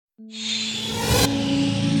One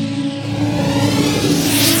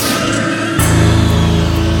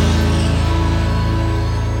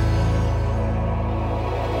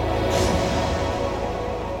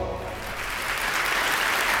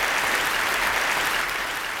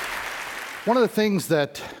of the things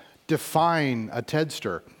that define a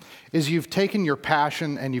TEDster is you've taken your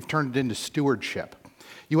passion and you've turned it into stewardship.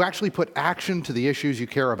 You actually put action to the issues you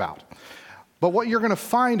care about. But what you're going to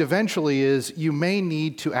find eventually is you may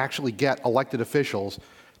need to actually get elected officials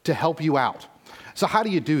to help you out. So how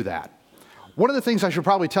do you do that? One of the things I should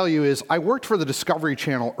probably tell you is I worked for the Discovery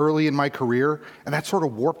Channel early in my career, and that sort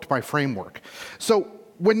of warped my framework. So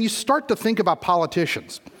when you start to think about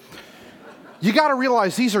politicians, you got to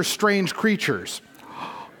realize these are strange creatures.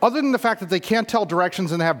 Other than the fact that they can't tell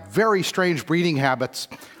directions and they have very strange breeding habits,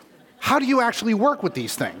 how do you actually work with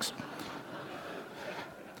these things?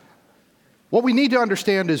 What we need to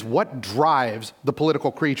understand is what drives the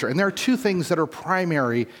political creature. And there are two things that are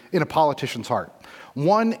primary in a politician's heart.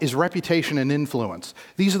 One is reputation and influence.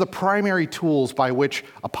 These are the primary tools by which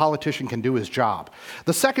a politician can do his job.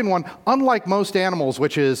 The second one, unlike most animals,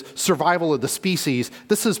 which is survival of the species,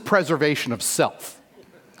 this is preservation of self.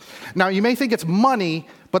 Now, you may think it's money,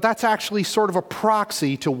 but that's actually sort of a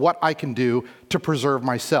proxy to what I can do to preserve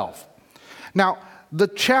myself. Now, the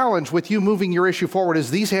challenge with you moving your issue forward is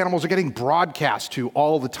these animals are getting broadcast to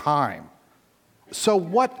all the time. So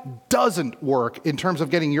what doesn't work in terms of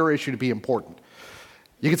getting your issue to be important?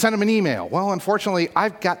 You can send them an email. Well, unfortunately,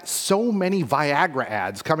 I've got so many Viagra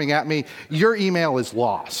ads coming at me, your email is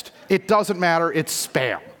lost. It doesn't matter, it's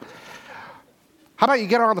spam. How about you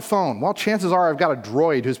get on the phone? Well, chances are I've got a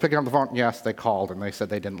droid who's picking up the phone. Yes, they called and they said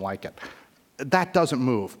they didn't like it. That doesn't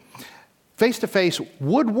move. Face-to-face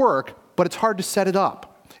would work, but it's hard to set it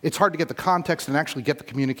up. It's hard to get the context and actually get the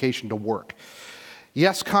communication to work.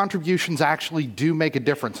 Yes, contributions actually do make a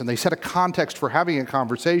difference, and they set a context for having a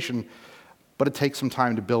conversation, but it takes some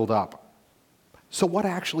time to build up. So what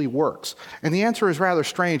actually works? And the answer is rather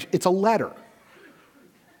strange. It's a letter.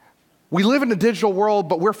 We live in a digital world,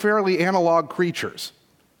 but we're fairly analog creatures.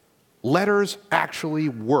 Letters actually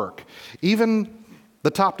work. Even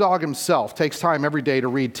the top dog himself takes time every day to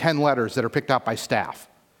read 10 letters that are picked up by staff.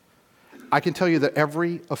 I can tell you that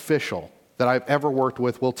every official that I've ever worked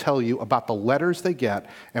with will tell you about the letters they get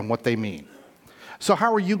and what they mean. So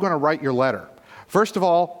how are you going to write your letter? First of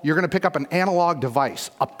all, you're going to pick up an analog device,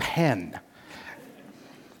 a pen.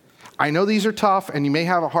 I know these are tough, and you may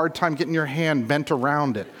have a hard time getting your hand bent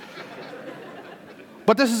around it.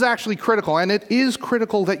 But this is actually critical, and it is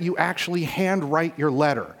critical that you actually handwrite your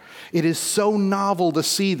letter. It is so novel to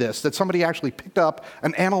see this, that somebody actually picked up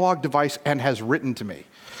an analog device and has written to me.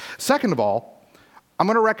 Second of all, I'm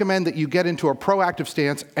going to recommend that you get into a proactive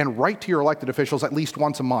stance and write to your elected officials at least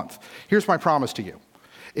once a month. Here's my promise to you.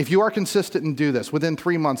 If you are consistent and do this, within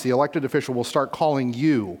 3 months, the elected official will start calling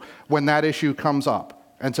you when that issue comes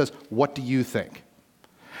up and says, what do you think?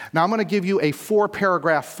 Now, I'm going to give you a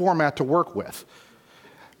 4-paragraph format to work with.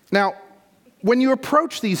 Now, when you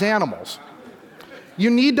approach these animals, you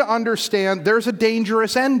need to understand there's a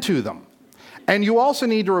dangerous end to them. And you also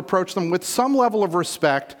need to approach them with some level of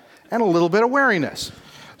respect and a little bit of wariness.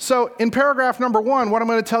 So in paragraph number 1, what I'm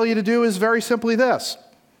going to tell you to do is very simply this.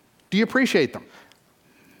 Do you appreciate them?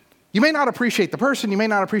 You may not appreciate the person, you may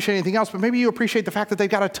not appreciate anything else, but maybe you appreciate the fact that they've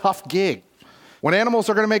got a tough gig. When animals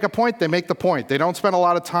are going to make a point, they make the point. They don't spend a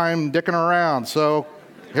lot of time dicking around, so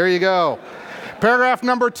here you go. Paragraph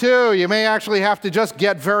number 2, you may actually have to just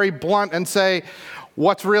get very blunt and say,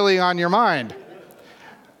 what's really on your mind?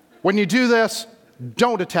 When you do this,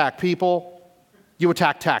 don't attack people, you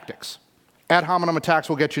attack tactics. Ad hominem attacks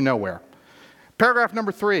will get you nowhere. Paragraph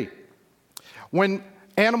number 3, when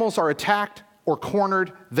animals are attacked or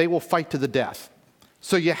cornered, they will fight to the death.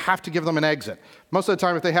 So you have to give them an exit. Most of the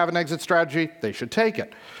time, if they have an exit strategy, they should take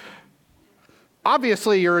it.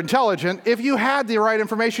 Obviously, you're intelligent. If you had the right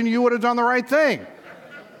information, you would have done the right thing.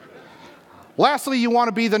 Lastly, you want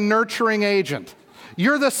to be the nurturing agent.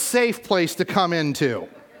 You're the safe place to come into.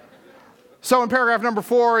 So in paragraph number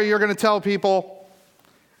 4, you're going to tell people,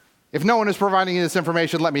 if no one is providing you this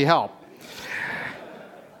information, let me help.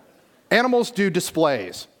 Animals do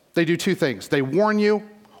displays. They do 2 things. They warn you,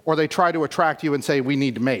 or they try to attract you and say, we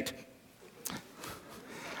need to mate.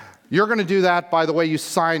 You're going to do that by the way you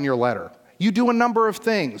sign your letter. You do a number of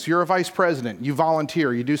things. You're a vice president. You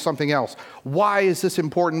volunteer. You do something else. Why is this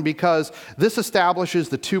important? Because this establishes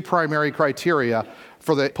the 2 primary criteria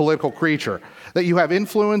for the political creature. That you have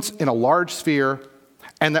influence in a large sphere,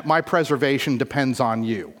 and that my preservation depends on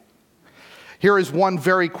you. Here is one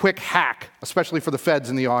very quick hack, especially for the feds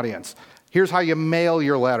in the audience. Here's how you mail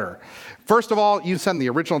your letter. First of all, you send the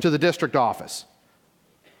original to the district office.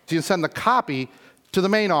 So you send the copy to the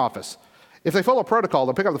main office. If they follow protocol,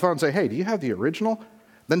 they'll pick up the phone and say, hey, do you have the original?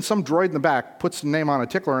 Then some droid in the back puts the name on a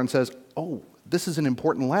tickler and says, oh, this is an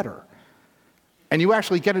important letter. And you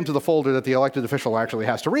actually get into the folder that the elected official actually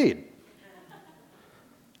has to read.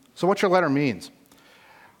 So what your letter means.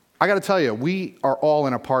 I got to tell you, we are all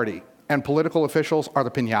in a party, and political officials are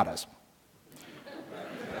the piñatas.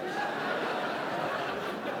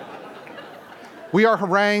 We are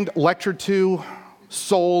harangued, lectured to,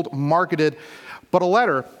 sold, marketed, but a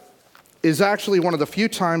letter is actually one of the few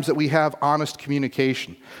times that we have honest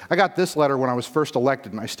communication. I got this letter when I was first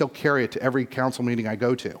elected, and I still carry it to every council meeting I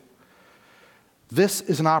go to. This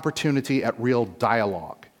is an opportunity at real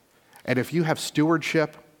dialogue. And if you have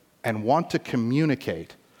stewardship and want to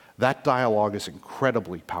communicate, that dialogue is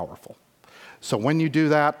incredibly powerful. So when you do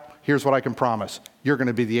that, here's what I can promise. You're going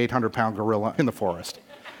to be the 800-pound gorilla in the forest.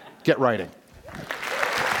 Get writing.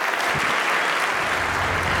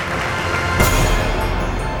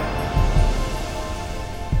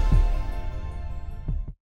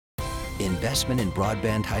 Investment in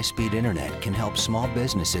broadband high-speed internet can help small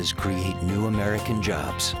businesses create new American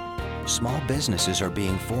jobs. Small businesses are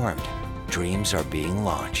being formed, dreams are being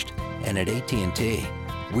launched. And at AT&T,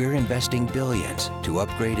 we're investing billions to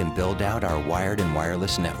upgrade and build out our wired and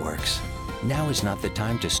wireless networks. Now is not the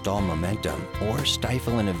time to stall momentum or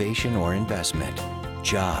stifle innovation or investment.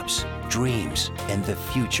 Jobs, dreams, and the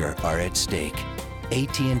future are at stake.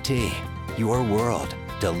 AT&T, your world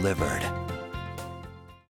delivered.